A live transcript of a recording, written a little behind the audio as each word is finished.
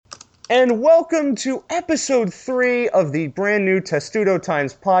and welcome to episode 3 of the brand new Testudo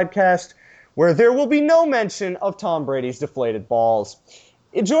Times podcast, where there will be no mention of Tom Brady's deflated balls.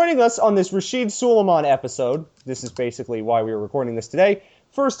 Joining us on this Rasheed Sulaimon episode, this is basically why we are recording this today.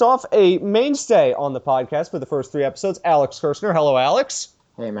 First off, a mainstay on the podcast for the first 3 episodes, Alex Kirshner. Hello, Alex.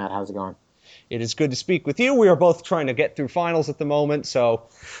 Hey, Matt. How's it going? It is good to speak with you. We are both trying to get through finals at the moment, so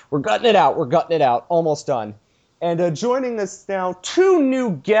we're gutting it out, almost done. And joining us now, 2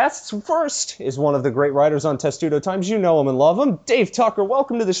 new guests. First is one of the great writers on Testudo Times. You know him and love him. Dave Tucker,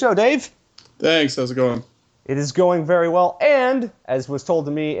 welcome to the show, Dave. Thanks. How's it going? It is going very well. And, as was told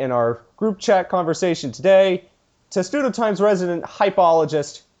to me in our group chat conversation today, Testudo Times resident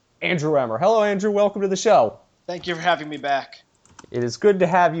hypologist, Andrew Emmer. Hello, Andrew. Welcome to the show. Thank you for having me back. It is good to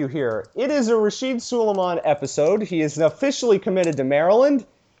have you here. It is a Rasheed Sulaimon episode. He is officially committed to Maryland.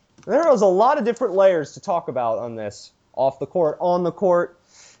 There is a lot of different layers to talk about on this. Off the court, on the court,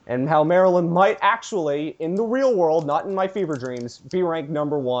 and how Maryland might actually, in the real world, not in my fever dreams, be ranked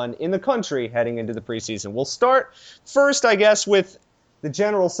number 1 in the country heading into the preseason. We'll start first, I guess, with the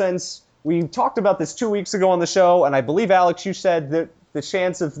general sense. We talked about this 2 weeks ago on the show, and I believe, Alex, you said that the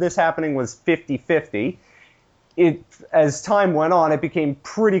chance of this happening was 50-50. As time went on, it became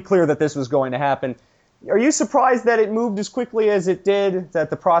pretty clear that this was going to happen. Are you surprised that it moved as quickly as it did, that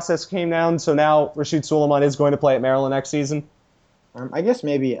the process came down, so now Rasheed Sulaimon is going to play at Maryland next season? I guess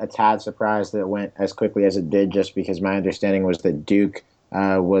maybe a tad surprised that it went as quickly as it did, just because my understanding was that Duke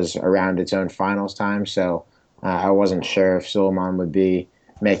was around its own finals time, so I wasn't sure if Sulaimon would be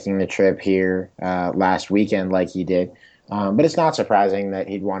making the trip here last weekend like he did. But it's not surprising that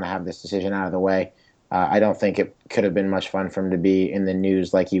he'd want to have this decision out of the way. I don't think it could have been much fun for him to be in the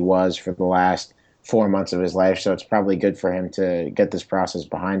news like he was for the last 4 months of his life, so it's probably good for him to get this process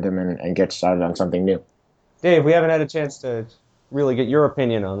behind him and get started on something new. Dave, we haven't had a chance to really get your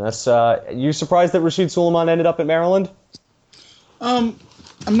opinion on this. You surprised that Rasheed Sulaimon ended up at Maryland? I'm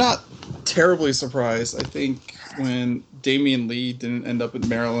not terribly surprised. I think when Damian Lee didn't end up at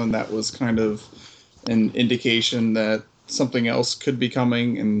Maryland, that was kind of an indication that something else could be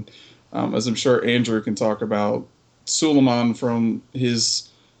coming, and as I'm sure Andrew can talk about, Sulaimon, from his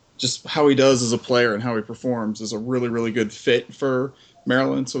just how he does as a player and how he performs, is a really, really good fit for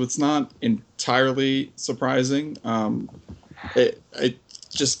Maryland. So it's not entirely surprising. It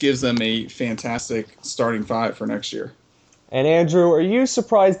just gives them a fantastic starting 5 for next year. And Andrew, are you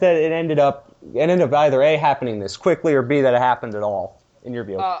surprised that it ended up either A, happening this quickly, or B, that it happened at all, in your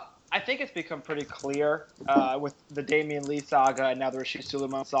view? I think it's become pretty clear with the Damian Lee saga and now the Rasheed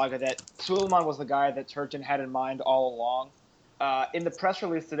Sulaimon saga that Sulaimon was the guy that Turgeon had in mind all along. In the press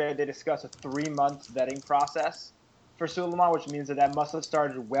release today, they discussed a 3-month vetting process for Sulaimon, which means that must have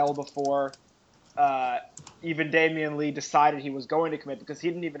started well before even Damian Lee decided he was going to commit, because he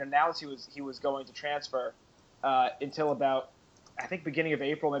didn't even announce he was going to transfer until about, I think, beginning of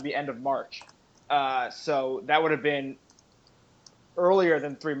April, maybe end of March. So that would have been earlier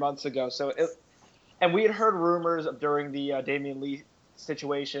than 3 months ago. And we had heard rumors during the Damian Lee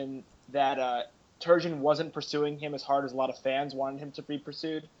situation that Turgeon wasn't pursuing him as hard as a lot of fans wanted him to be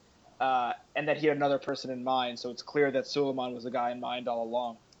pursued, and that he had another person in mind. So it's clear that Sulaimon was the guy in mind all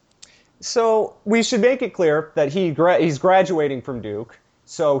along. So we should make it clear that he's graduating from Duke,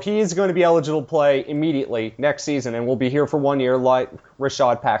 so he is going to be eligible to play immediately next season, and will be here for 1 year like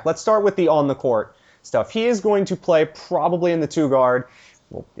Rashad Pack. Let's start with the on-the-court stuff. He is going to play probably in the 2-guard.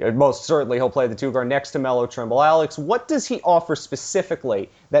 Well, most certainly he'll play the 2-guard next to Melo Trimble. Alex, what does he offer specifically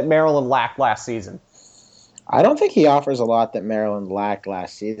that Maryland lacked last season? I don't think he offers a lot that Maryland lacked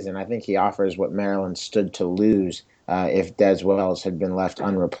last season. I think he offers what Maryland stood to lose if Des Wells had been left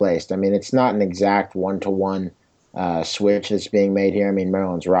unreplaced. I mean, it's not an exact one-to-one switch that's being made here. I mean,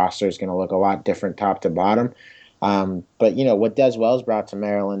 Maryland's roster is going to look a lot different top to bottom. But, what Des Wells brought to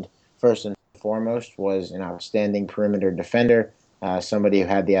Maryland, first and foremost, was an outstanding perimeter defender, somebody who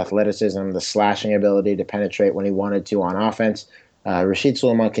had the athleticism, the slashing ability to penetrate when he wanted to on offense. Rasheed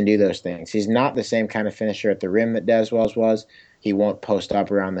Sulaimon can do those things. He's not the same kind of finisher at the rim that Des Wells was. He won't post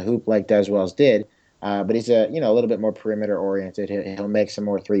up around the hoop like Des Wells did, but he's a little bit more perimeter oriented. He'll make some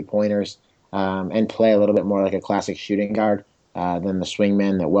more 3-pointers and play a little bit more like a classic shooting guard than the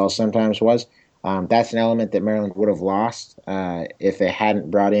swingman that Wells sometimes was. That's an element that Maryland would have lost if they hadn't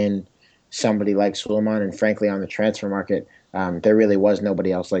brought in somebody like Sulaimon, and frankly on the transfer market, there really was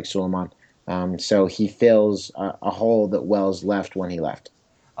nobody else like Sulaimon. So he fills a hole that Wells left when he left.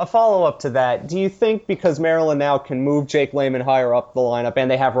 A follow-up to that, do you think because Maryland now can move Jake Layman higher up the lineup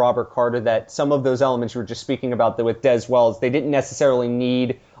and they have Robert Carter, that some of those elements you were just speaking about with Des Wells, they didn't necessarily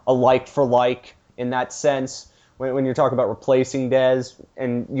need a like-for-like in that sense? when you're talking about replacing Dez,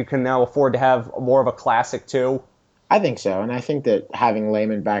 and you can now afford to have more of a classic too? I think so, and I think that having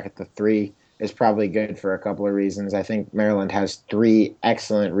Lehman back at the 3 is probably good for a couple of reasons. I think Maryland has 3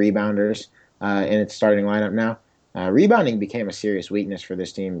 excellent rebounders in its starting lineup now. Rebounding became a serious weakness for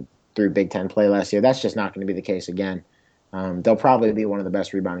this team through Big Ten play last year. That's just not going to be the case again. They'll probably be one of the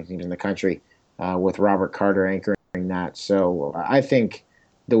best rebounding teams in the country with Robert Carter anchoring that. So I think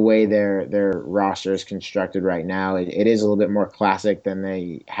the way their roster is constructed right now, it is a little bit more classic than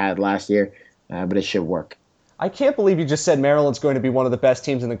they had last year, but it should work. I can't believe you just said Maryland's going to be one of the best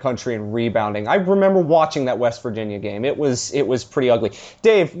teams in the country in rebounding. I remember watching that West Virginia game. It was pretty ugly.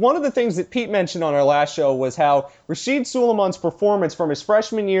 Dave, one of the things that Pete mentioned on our last show was how Rasheed Sulaimon's performance from his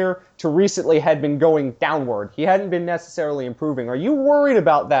freshman year to recently had been going downward. He hadn't been necessarily improving. Are you worried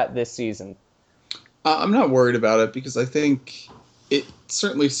about that this season? I'm not worried about it because I think it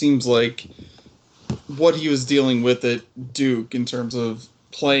certainly seems like what he was dealing with at Duke in terms of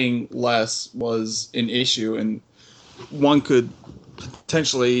playing less was an issue, and one could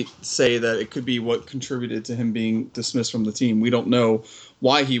potentially say that it could be what contributed to him being dismissed from the team. We don't know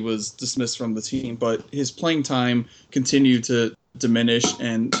why he was dismissed from the team, but his playing time continued to diminish,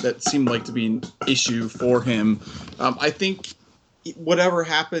 and that seemed like to be an issue for him. I think whatever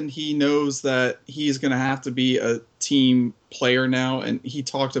happened, he knows that he's going to have to be a team player now, and he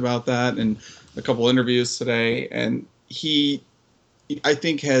talked about that in a couple interviews today, and he, I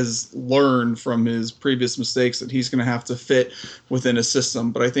think, has learned from his previous mistakes that he's going to have to fit within a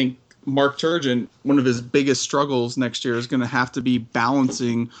system. But I think Mark Turgeon, one of his biggest struggles next year is going to have to be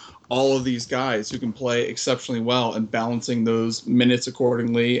balancing all of these guys who can play exceptionally well and balancing those minutes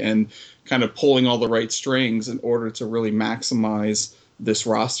accordingly and kind of pulling all the right strings in order to really maximize this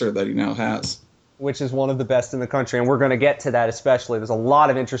roster that he now has. Which is one of the best in the country, and we're going to get to that especially. There's a lot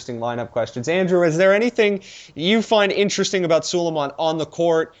of interesting lineup questions. Andrew, is there anything you find interesting about Sulaimon on the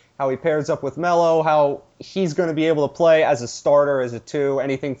court, how he pairs up with Melo, how he's going to be able to play as a starter, as a 2,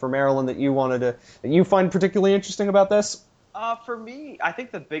 anything for Maryland that you find particularly interesting about this? For me, I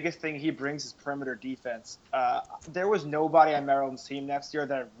think the biggest thing he brings is perimeter defense. There was nobody on Maryland's team next year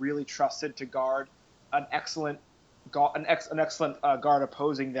that I really trusted to guard an excellent guard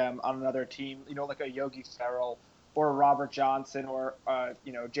opposing them on another team, like a Yogi Ferrell or a Robert Johnson or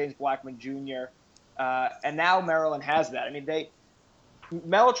James Blackman Jr. And now Maryland has that. I mean,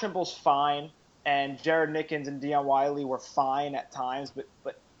 Melo Trimple's fine, and Jared Nickens and Deion Wiley were fine at times,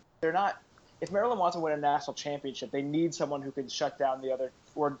 but they're not. If Maryland wants to win a national championship, they need someone who can shut down the other,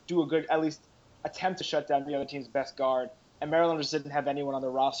 or do a good, at least attempt to shut down the other team's best guard. And Maryland just didn't have anyone on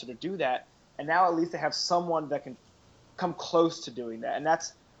their roster to do that. And now at least they have someone that can come close to doing that, and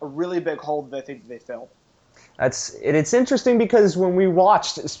that's a really big hole that I think they filled. It's interesting because when we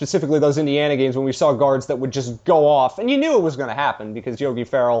watched specifically those Indiana games, when we saw guards that would just go off, and you knew it was going to happen because Yogi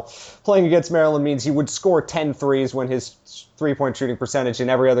Ferrell playing against Maryland means he would score 10 threes when his three-point shooting percentage in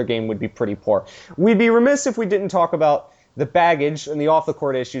every other game would be pretty poor. We'd be remiss if we didn't talk about the baggage and the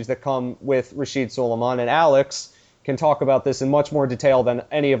off-the-court issues that come with Rasheed Sulaimon, and Alex can talk about this in much more detail than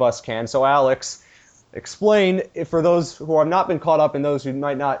any of us can. So Alex, explain, for those who have not been caught up and those who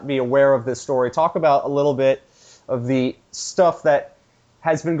might not be aware of this story, talk about a little bit of the stuff that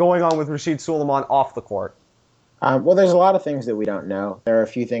has been going on with Rasheed Sulaimon off the court. Well, there's a lot of things that we don't know. There are a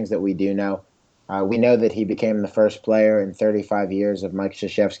few things that we do know. We know that he became the first player in 35 years of Mike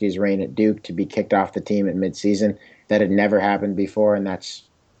Krzyzewski's reign at Duke to be kicked off the team at midseason. That had never happened before, and that's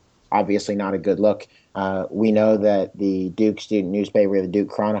obviously not a good look. We know that the Duke student newspaper, the Duke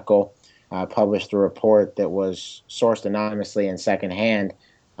Chronicle, published a report that was sourced anonymously and secondhand,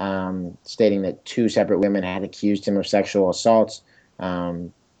 stating that 2 separate women had accused him of sexual assaults.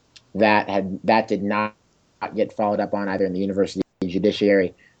 That did not get followed up on either in the university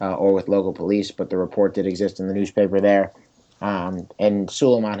judiciary or with local police, but the report did exist in the newspaper there. And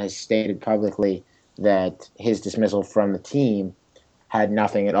Sulaimon has stated publicly that his dismissal from the team had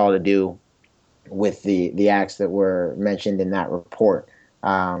nothing at all to do with the acts that were mentioned in that report.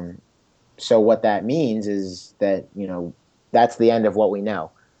 So what that means is that, that's the end of what we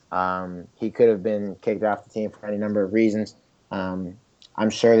know. He could have been kicked off the team for any number of reasons. I'm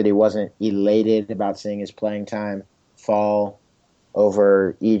sure that he wasn't elated about seeing his playing time fall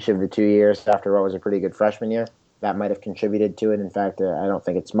over each of the 2 years after what was a pretty good freshman year. That might have contributed to it. In fact, I don't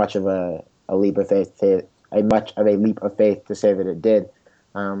think it's much of a leap of faith to say that it did.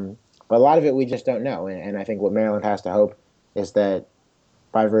 But a lot of it we just don't know. And I think what Maryland has to hope is that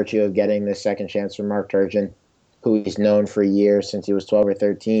by virtue of getting this second chance from Mark Turgeon, who he's known for years since he was 12 or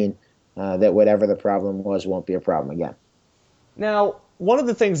 13, that whatever the problem was won't be a problem again. Now, one of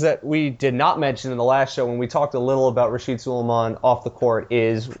the things that we did not mention in the last show when we talked a little about Rasheed Sulaimon off the court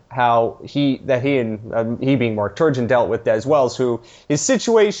is how he being Mark Turgeon dealt with Des Wells, who his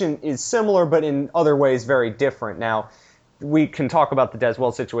situation is similar but in other ways very different. Now, we can talk about the Des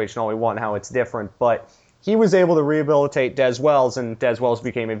Wells situation all we want, how it's different, but he was able to rehabilitate Des Wells, and Des Wells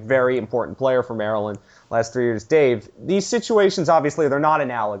became a very important player for Maryland last 3 years. Dave, these situations, obviously, they're not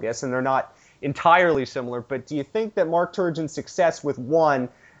analogous, and they're not entirely similar, but do you think that Mark Turgeon's success with one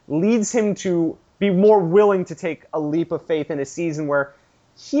leads him to be more willing to take a leap of faith in a season where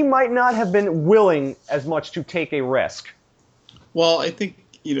he might not have been willing as much to take a risk? Well, I think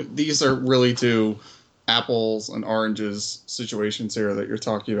these are really two apples and oranges situations here that you're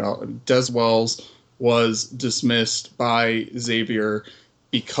talking about. Des Wells was dismissed by Xavier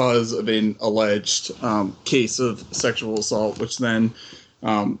because of an alleged case of sexual assault, which then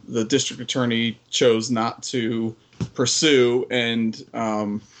the district attorney chose not to pursue, and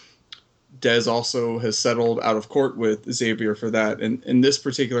Des also has settled out of court with Xavier for that. And in this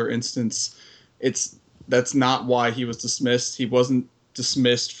particular instance, that's not why he was dismissed. He wasn't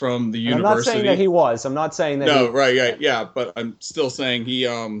dismissed from the university. I'm not saying that he was. I'm not saying that. No, right, yeah, but I'm still saying he.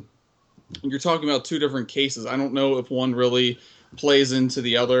 You're talking about two different cases. I don't know if one really plays into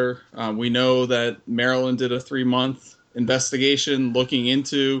the other. We know that Maryland did a 3-month investigation looking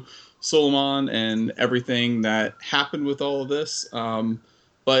into Sulaimon and everything that happened with all of this.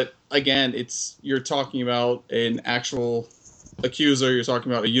 But again, you're talking about an actual accuser. You're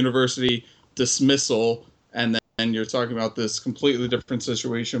talking about a university dismissal, and then you're talking about this completely different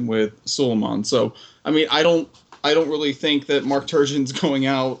situation with Sulaimon. So, I mean, I don't really think that Mark Turgeon's going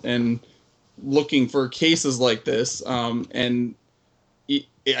out and looking for cases like this, and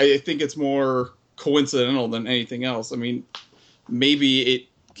I think it's more coincidental than anything else. I mean, maybe it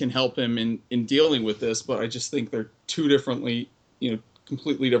can help him in dealing with this, but I just think they're two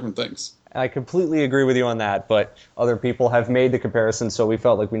completely different things. I completely agree with you on that, but other people have made the comparison, so we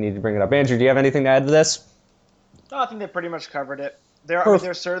felt like we needed to bring it up. Andrew, do you have anything to add to this? No, I think they pretty much covered it.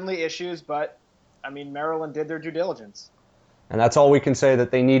 There's certainly issues, but I mean, Maryland did their due diligence. And that's all we can say that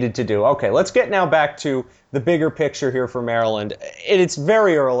they needed to do. Okay, let's get now back to the bigger picture here for Maryland. It's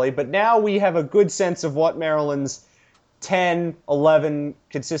very early, but now we have a good sense of what Maryland's 10, 11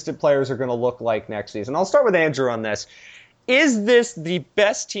 consistent players are going to look like next season. I'll start with Andrew on this. Is this the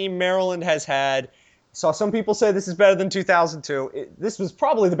best team Maryland has had? Saw some people say this is better than 2002. This was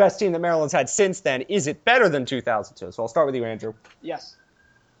probably the best team that Maryland's had since then. Is it better than 2002? So I'll start with you, Andrew. Yes.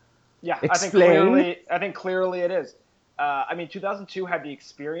 Yeah, Explain. I think clearly it is. I mean, 2002 had the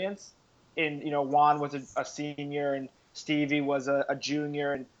experience Juan was a senior and Stevie was a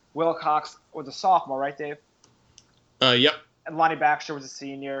junior and Wilcox was a sophomore, right, Dave? Yep. And Lonnie Baxter was a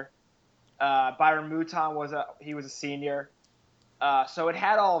senior. Byron Mouton was a senior. So it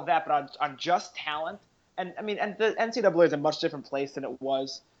had all of that, but on just talent. And I mean, and the NCAA is a much different place than it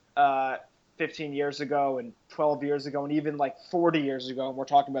was 15 years ago and 12 years ago and even like 40 years ago. And we're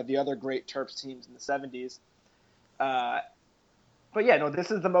talking about the other great Terps teams in the 70s. But yeah, no,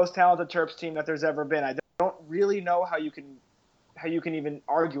 this is the most talented Terps team that there's ever been. I don't really know how you can even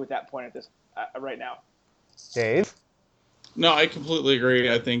argue at that point at this right now. Dave? No, I completely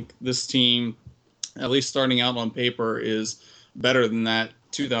agree. I think this team, at least starting out on paper, is better than that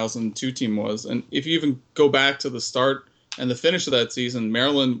 2002 team was. And if you even go back to the start and the finish of that season,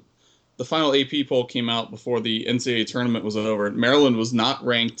 Maryland, the final AP poll came out before the NCAA tournament was over. Maryland was not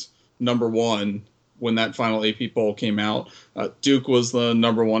ranked number one when that final AP poll came out. Duke was the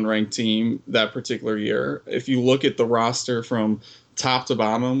number one ranked team that particular year. If you look at the roster from top to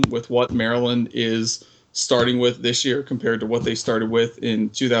bottom with what Maryland is starting with this year compared to what they started with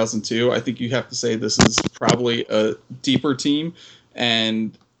in 2002, I think you have to say this is probably a deeper team,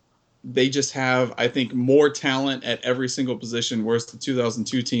 and they just have, I think, more talent at every single position, whereas the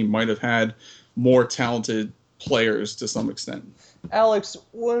 2002 team might have had more talented players to some extent. Alex,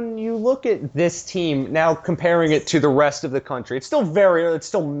 when you look at this team, now comparing it to the rest of the country, it's still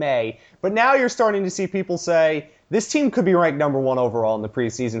May, but now you're starting to see people say, this team could be ranked number one overall in the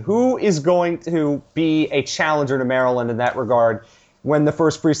preseason. Who is going to be a challenger to Maryland in that regard when the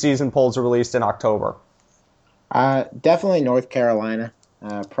first preseason polls are released in October? Definitely North Carolina,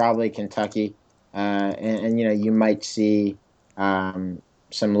 probably Kentucky, and you might see some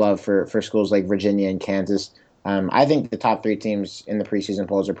love for schools like Virginia and Kansas. I think the top three teams in the preseason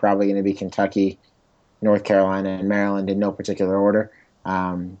polls are probably going to be Kentucky, North Carolina, and Maryland in no particular order.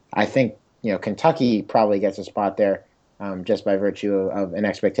 I think Kentucky probably gets a spot there just by virtue of an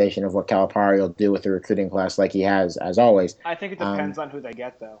expectation of what Calipari will do with the recruiting class like he has, as always. I think it depends on who they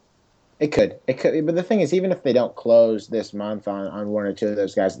get, though. It could. But the thing is, even if they don't close this month on one or two of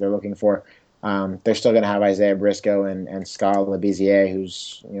those guys that they're looking for, they're still going to have Isaiah Briscoe and Skal Labissiere,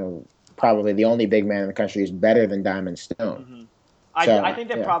 who's probably the only big man in the country who's better than Diamond Stone. Mm-hmm. So I think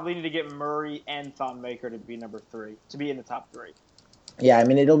they yeah, probably need to get Murray and Thon Maker to be number 3, to be in the top 3. yeah. I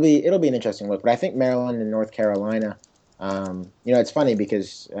mean, it'll be an interesting look. But I think Maryland and North Carolina. It's funny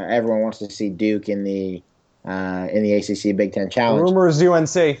because everyone wants to see Duke in the ACC Big Ten The Challenge. rumor is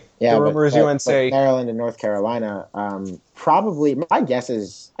UNC. Yeah, The rumor is but UNC. Maryland and North Carolina, probably my guess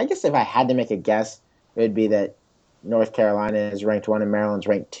is, I guess if I had to make a guess, it would be that North Carolina is ranked 1 and Maryland's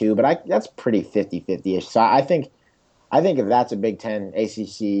ranked 2, but that's pretty 50-50-ish. So I think if that's a Big Ten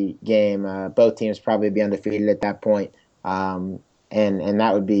ACC game, both teams probably be undefeated at that point. And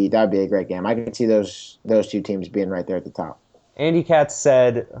that would be a great game. I could see those two teams being right there at the top. Andy Katz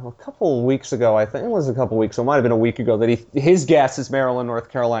said a couple of weeks ago, I think it was a couple of weeks, so it might have been a week ago, that his guess is Maryland,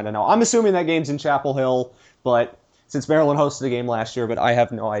 North Carolina. Now, I'm assuming that game's in Chapel Hill, but since Maryland hosted the game last year, but I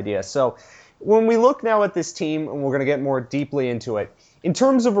have no idea. So when we look now at this team, and we're going to get more deeply into it, in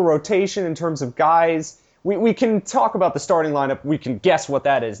terms of a rotation, in terms of guys, we can talk about the starting lineup. We can guess what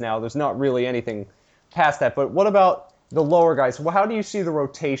that is now. There's not really anything past that. But what about the lower guys? Well, how do you see the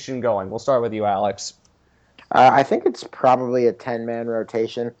rotation going? We'll start with you, Alex. I think it's probably a 10-man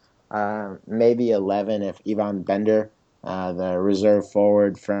rotation, maybe 11 if Ivan Bender, the reserve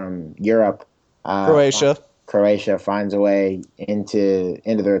forward from Europe, Croatia finds a way into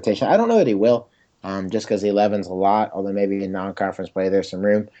the rotation. I don't know that he will, just because the 11's a lot, although maybe in non-conference play there's some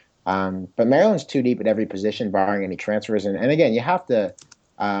room. But Maryland's too deep at every position, barring any transfers. And again, you have to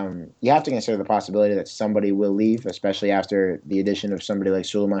consider the possibility that somebody will leave, especially after the addition of somebody like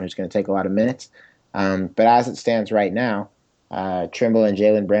Sulaimon, who's going to take a lot of minutes. But as it stands right now, Trimble and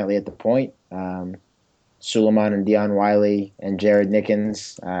Jalen Brantley at the point, Sulaimon and Dion Wiley and Jared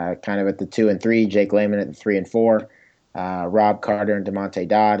Nickens kind of at the 2 and 3, Jake Lehman at the 3 and 4, Rob Carter and DeMonte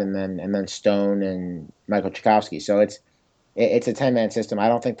Dodd, and then Stone and Michael Tchaikovsky. So it's a 10-man system. I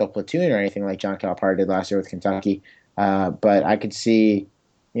don't think they'll platoon or anything like John Calipari did last year with Kentucky, but I could see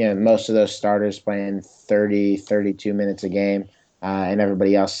most of those starters playing 30, 32 minutes a game. And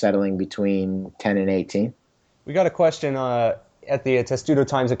everybody else settling between 10 and 18. We got a question at the Testudo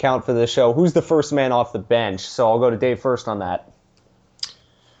Times account for this show. Who's the first man off the bench? So I'll go to Dave first on that.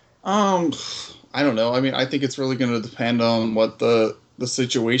 I don't know. I mean, I think it's really going to depend on what the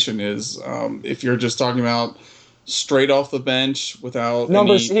situation is. If you're just talking about straight off the bench without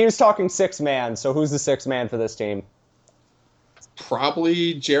numbers, he was talking 6-man. So who's the 6th man for this team?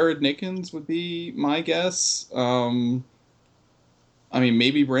 Probably Jared Nickens would be my guess. I mean,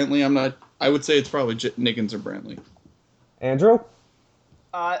 maybe Brantley. I would say it's probably Nickens or Brantley. Andrew?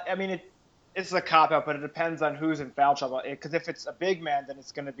 I mean, it's a cop-out, but it depends on who's in foul trouble. Because if it's a big man, then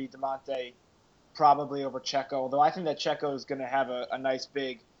it's going to be DeMonte probably over Checo. Although I think that Checo is going to have a nice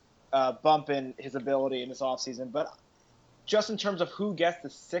big bump in his ability in this offseason. But just in terms of who gets the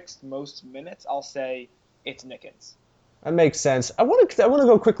 6th most minutes, I'll say it's Nickens. That makes sense. I want to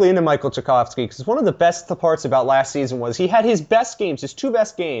go quickly into Michael Tchaikovsky because one of the best parts about last season was he had his 2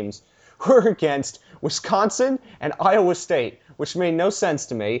 best games were against Wisconsin and Iowa State, which made no sense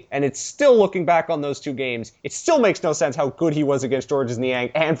to me. And it's still, looking back on those 2 games, it still makes no sense how good he was against Georges Niang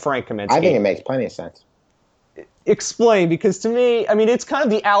and Frank Kaminsky. I think it makes plenty of sense. Explain, because to me, I mean, it's kind of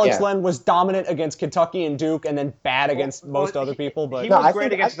the Alex Len was dominant against Kentucky and Duke and then bad against most other people. But he was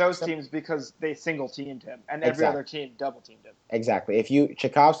great against those teams because they single-teamed him, and every other team double-teamed him. Exactly.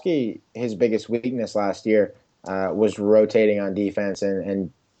 Tchaikovsky, his biggest weakness last year was rotating on defense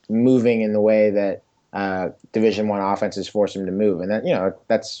and moving in the way that Division I offenses force him to move, and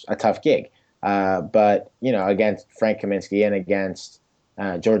that's a tough gig. But against Frank Kaminsky and against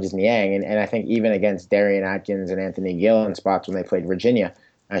Georges Niang, and I think even against Darian Atkins and Anthony Gill in spots when they played Virginia,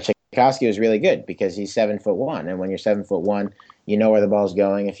 Tchaikovsky was really good because he's 7'1", and when you're 7'1", you know where the ball's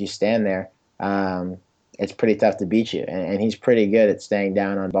going. If you stand there, it's pretty tough to beat you, and he's pretty good at staying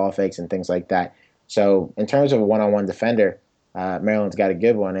down on ball fakes and things like that. So in terms of a one-on-one defender, Maryland's got a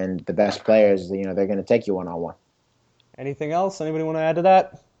good one, and the best players, they're going to take you one-on-one. Anything else? Anybody want to add to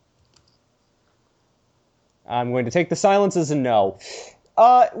that? I'm going to take the silence as a no.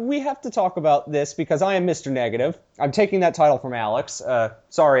 We have to talk about this because I am Mr. Negative. I'm taking that title from Alex.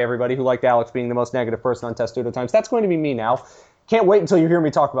 Sorry, everybody who liked Alex being the most negative person on Testudo Times. That's going to be me now. Can't wait until you hear me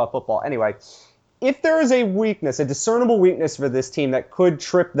talk about football. Anyway, if there is a weakness, a discernible weakness for this team that could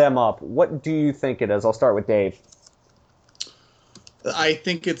trip them up, what do you think it is? I'll start with Dave. I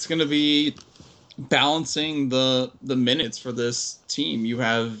think it's going to be balancing the minutes for this team. You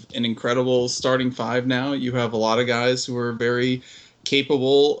have an incredible starting 5 now. You have a lot of guys who are very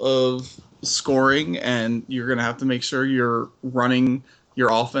capable of scoring, and you're going to have to make sure you're running your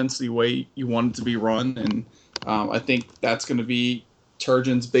offense the way you want it to be run. And I think that's going to be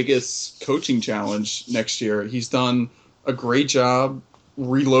Turgeon's biggest coaching challenge next year. He's done a great job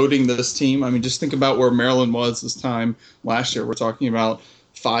reloading this team. I mean, just think about where Maryland was this time last year. We're talking about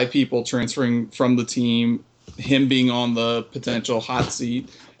 5 people transferring from the team, him being on the potential hot seat,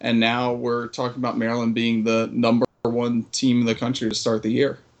 and now we're talking about Maryland being the number 1 team in the country to start the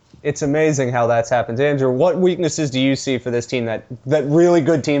year. It's amazing how that's happened. Andrew, what weaknesses do you see for this team that really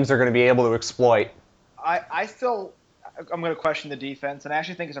good teams are going to be able to exploit? I'm going to question the defense, and I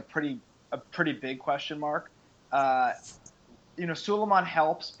actually think it's a pretty big question mark. Sulaimon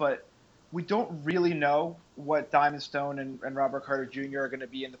helps, but we don't really know what Diamond Stone and Robert Carter Jr. are going to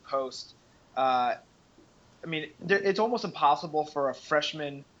be in the post. It's almost impossible for a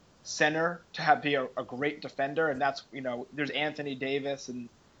freshman center to be a great defender, and that's there's Anthony Davis and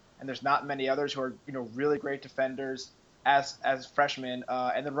there's not many others who are really great defenders as freshmen.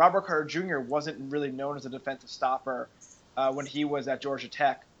 And then Robert Carter Jr. wasn't really known as a defensive stopper when he was at Georgia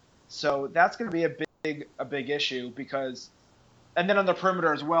Tech, so that's going to be a big issue because. And then on the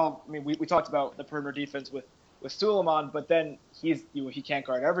perimeter as well. I mean, we talked about the perimeter defense with Sulaimon, but then he can't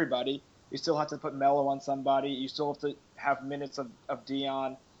guard everybody. You still have to put Melo on somebody. You still have to have minutes of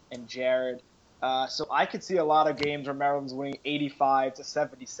Dion and Jared. So I could see a lot of games where Maryland's winning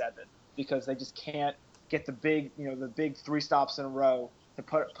 85-77 because they just can't get the big 3 stops in a row to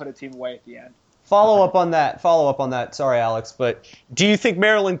put a team away at the end. Follow up on that. Sorry, Alex, but do you think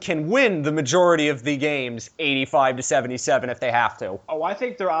Maryland can win the majority of the games 85-77 if they have to? Oh, I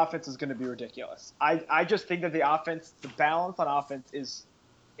think their offense is going to be ridiculous. I just think that the balance on offense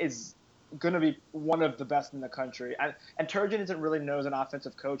is going to be one of the best in the country. And Turgeon isn't really known as an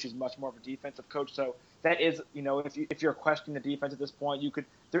offensive coach. He's much more of a defensive coach. So that is, if you're questioning the defense at this point,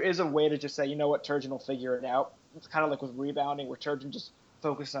 there is a way to just say, you know what, Turgeon will figure it out. It's kind of like with rebounding, where Turgeon just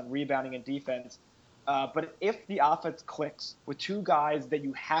focused on rebounding and defense. But if the offense clicks with 2 guys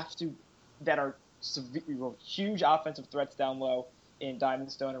that are huge offensive threats down low in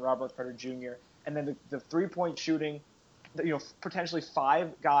Diamond Stone and Robert Carter Jr., and then the 3-point shooting, potentially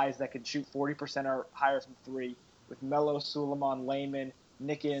 5 guys that can shoot 40% or higher from 3 with Melo, Sulaimon, Layman,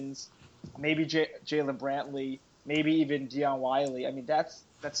 Nickens, maybe Jalen Brantley, maybe even Dion Wiley. I mean, that's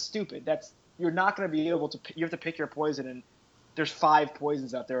stupid. You're not going to be able to. You have to pick your poison, and there's 5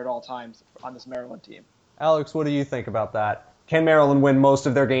 poisons out there at all times on this Maryland team. Alex, what do you think about that? Can Maryland win most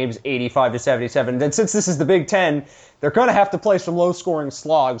of their games 85-77? Then since this is the Big Ten, they're going to have to play some low-scoring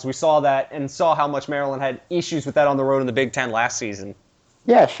slogs. We saw that and saw how much Maryland had issues with that on the road in the Big Ten last season.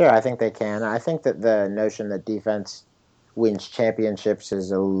 Yeah, sure. I think they can. I think that the notion that defense wins championships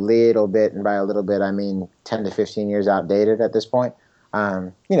is a little bit, and by a little bit I mean 10 to 15 years outdated at this point.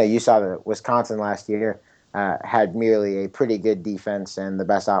 You saw that Wisconsin last year had merely a pretty good defense and the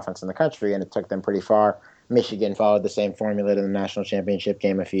best offense in the country, and it took them pretty far. Michigan followed the same formula to the national championship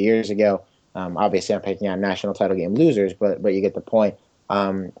game a few years ago. Obviously, I'm picking out national title game losers, but you get the point.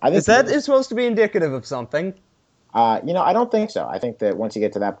 I think is supposed to be indicative of something. I don't think so. I think that once you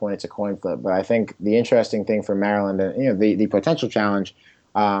get to that point, it's a coin flip. But I think the interesting thing for Maryland, and the potential challenge,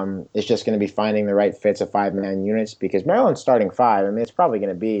 is just going to be finding the right fits of 5-man units, because Maryland's starting 5. I mean, it's probably going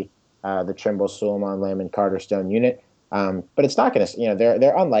to be the Trimble, Sulaimon, Layman, Carter, Stone unit. But it's not going to,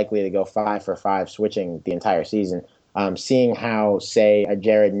 they're unlikely to go 5 for 5 switching the entire season. Seeing how, say, a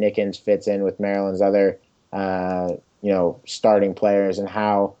Jared Nickens fits in with Maryland's other, starting players, and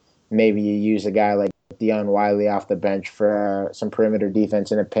how maybe you use a guy like Dion Wiley off the bench for some perimeter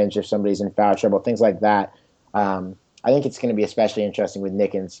defense in a pinch if somebody's in foul trouble, things like that. I think it's going to be especially interesting with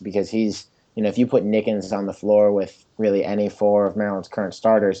Nickens, because he's, if you put Nickens on the floor with really any 4 of Maryland's current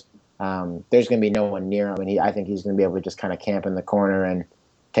starters, there's going to be no one near him, and I think he's going to be able to just kind of camp in the corner and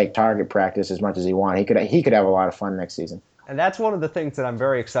take target practice as much as he wants. He could have a lot of fun next season. And that's one of the things that I'm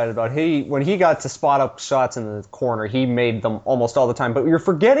very excited about. When he got to spot up shots in the corner, he made them almost all the time. But you're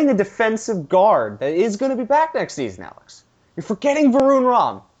forgetting a defensive guard that is going to be back next season, Alex. You're forgetting Varun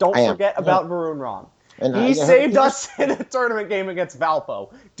Ram. Don't forget about Varun Ram. And he saved us in a tournament game against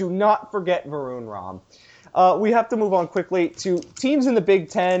Valpo. Do not forget Varun Ram. We have to move on quickly to teams in the Big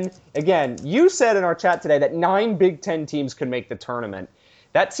Ten. Again, you said in our chat today that 9 Big Ten teams could make the tournament.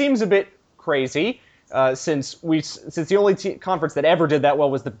 That seems a bit crazy. Since the only conference that ever did that well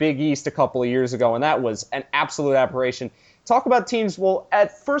was the Big East a couple of years ago, and that was an absolute aberration. Talk about teams,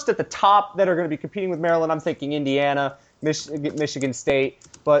 at the top that are going to be competing with Maryland. I'm thinking Indiana, Michigan State,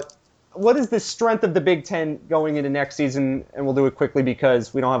 but what is the strength of the Big Ten going into next season? And we'll do it quickly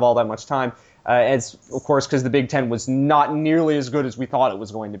because we don't have all that much time. As of course, because the Big Ten was not nearly as good as we thought it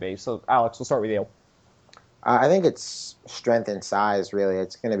was going to be. So, Alex, we'll start with you. I think it's strength and size, really.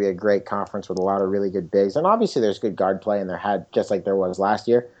 It's going to be a great conference with a lot of really good bigs. And obviously there's good guard play in their head, just like there was last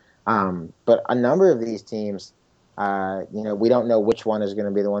year. But a number of these teams, we don't know which one is going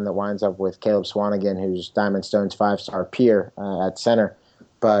to be the one that winds up with Caleb Swanigan, who's Diamond Stone's 5-star peer at center.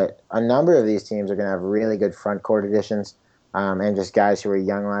 But a number of these teams are going to have really good front court additions and just guys who were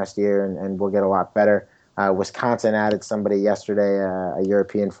young last year and will get a lot better. Wisconsin added somebody yesterday, a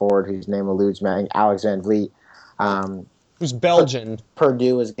European forward whose name eludes me, Alex Van Vliet. Who's Belgian?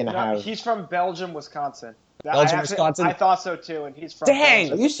 Purdue is going to have. He's from Belgium, Wisconsin. Wisconsin? I thought so too, and he's from Dang!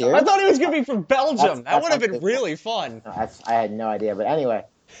 Belgium. Are you serious? I thought he was going to be from Belgium. That would have been unbelievable. really fun. No, I had no idea. But anyway.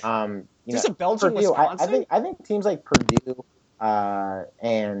 Is a Belgium, Purdue, Wisconsin? I think teams like Purdue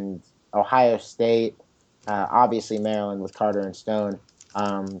and Ohio State, obviously Maryland with Carter and Stone,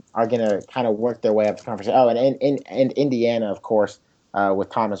 are going to kind of work their way up the conference. Oh, and Indiana, of course, with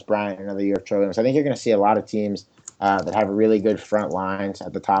Thomas Bryant, another year of Troy Williams. I think you're going to see a lot of teams that have really good front lines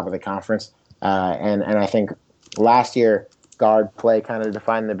at the top of the conference. And I think last year, guard play kind of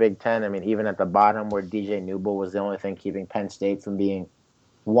defined the Big Ten. I mean, even at the bottom where DJ Newble was the only thing keeping Penn State from being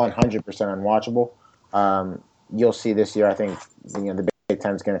 100% unwatchable. You'll see this year, I think, the Big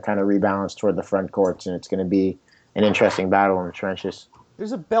Ten's going to kind of rebalance toward the front courts, and it's going to be an interesting battle in the trenches.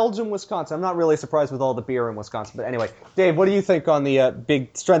 There's a Belgium, Wisconsin. I'm not really surprised with all the beer in Wisconsin. But anyway, Dave, what do you think on the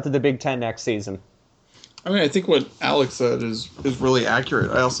big strength of the Big Ten next season? I mean, I think what Alex said is really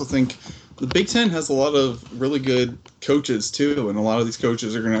accurate. I also think the Big Ten has a lot of really good coaches, too, and a lot of these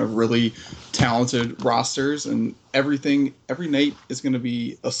coaches are going to have really talented rosters, and every night is going to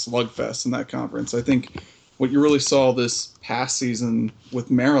be a slugfest in that conference. I think what you really saw this past season with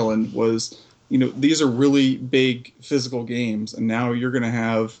Maryland was, these are really big physical games, and now you're going to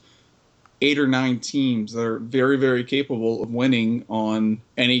have 8 or 9 teams that are very, very capable of winning on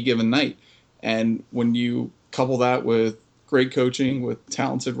any given night. And when you couple that with great coaching, with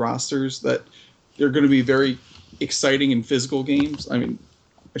talented rosters, that they're going to be very exciting and physical games. I mean,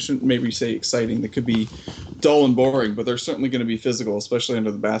 I shouldn't maybe say exciting. They could be dull and boring, but they're certainly going to be physical, especially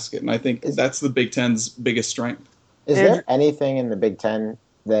under the basket. And I think that's the Big Ten's biggest strength. Is there anything in the Big Ten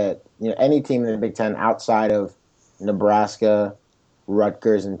that, any team in the Big Ten outside of Nebraska,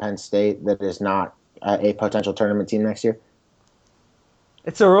 Rutgers, and Penn State that is not a potential tournament team next year?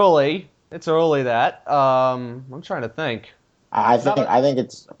 It's early. That. I'm trying to think. I think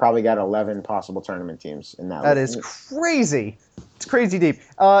it's probably got 11 possible tournament teams in that. That is crazy. It's crazy deep.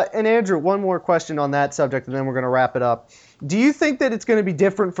 And Andrew, one more question on that subject, and then we're going to wrap it up. Do you think that it's going to be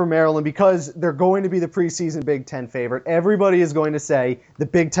different for Maryland because they're going to be the preseason Big Ten favorite? Everybody is going to say the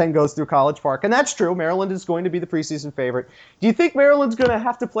Big Ten goes through College Park, and that's true. Maryland is going to be the preseason favorite. Do you think Maryland's going to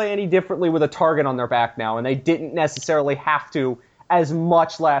have to play any differently with a target on their back now, and they didn't necessarily have to as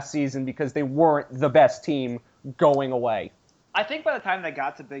much last season because they weren't the best team going away? I think by the time they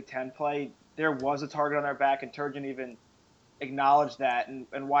got to Big Ten play, there was a target on their back, and Turgeon even acknowledged that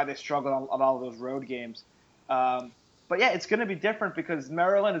and why they struggled on all of those road games. But yeah, it's going to be different because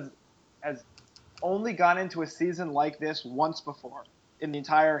Maryland has only gone into a season like this once before in the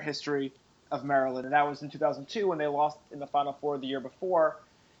entire history of Maryland, and that was in 2002 when they lost in the Final Four the year before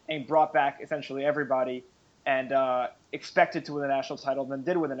and brought back essentially everybody and expected to win the national title, and then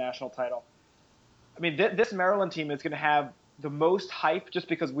did win the national title. I mean, this Maryland team is going to have the most hype just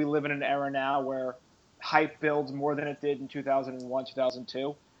because we live in an era now where hype builds more than it did in 2001,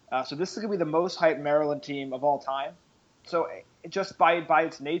 2002. So this is going to be the most hyped Maryland team of all time. So just by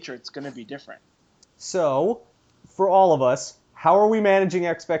its nature, it's going to be different. So, for all of us, how are we managing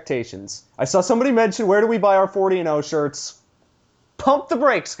expectations? I saw somebody mention, where do we buy our 40-0 shirts? Pump the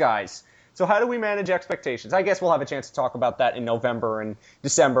brakes, guys. So how do we manage expectations? I guess we'll have a chance to talk about that in November and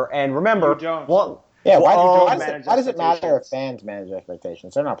December. And remember, why does it matter if fans manage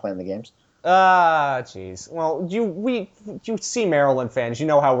expectations? They're not playing the games. Jeez. Well, you see Maryland fans. You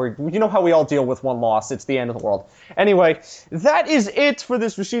know how we all deal with one loss. It's the end of the world. Anyway, that is it for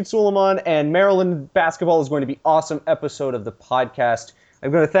this Rasheed Sulaimon and Maryland basketball is going to be awesome episode of the podcast.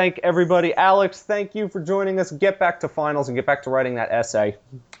 I'm going to thank everybody. Alex, thank you for joining us. Get back to finals and get back to writing that essay.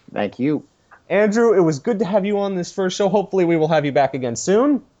 Thank you. Andrew, it was good to have you on this first show. Hopefully we will have you back again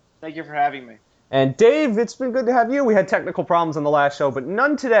soon. Thank you for having me. And Dave, it's been good to have you. We had technical problems on the last show, but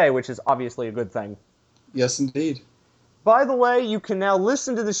none today, which is obviously a good thing. Yes, indeed. By the way, you can now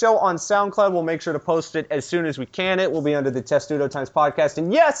listen to the show on SoundCloud. We'll make sure to post it as soon as we can. It will be under the Testudo Times podcast.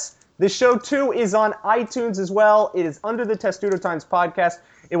 And yes, the show, too, is on iTunes as well. It is under the Testudo Times podcast.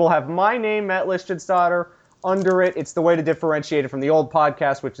 It will have my name, Matt Lichtenstadter, under it. It's the way to differentiate it from the old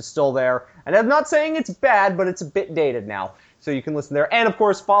podcast, which is still there. And I'm not saying it's bad, but it's a bit dated now. So you can listen there. And, of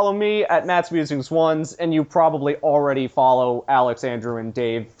course, follow me at Matt's Musings Ones. And you probably already follow Alex, Andrew, and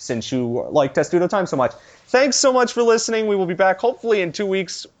Dave since you like Testudo Times so much. Thanks so much for listening. We will be back hopefully in 2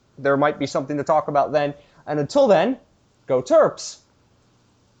 weeks. There might be something to talk about then. And until then, go Terps!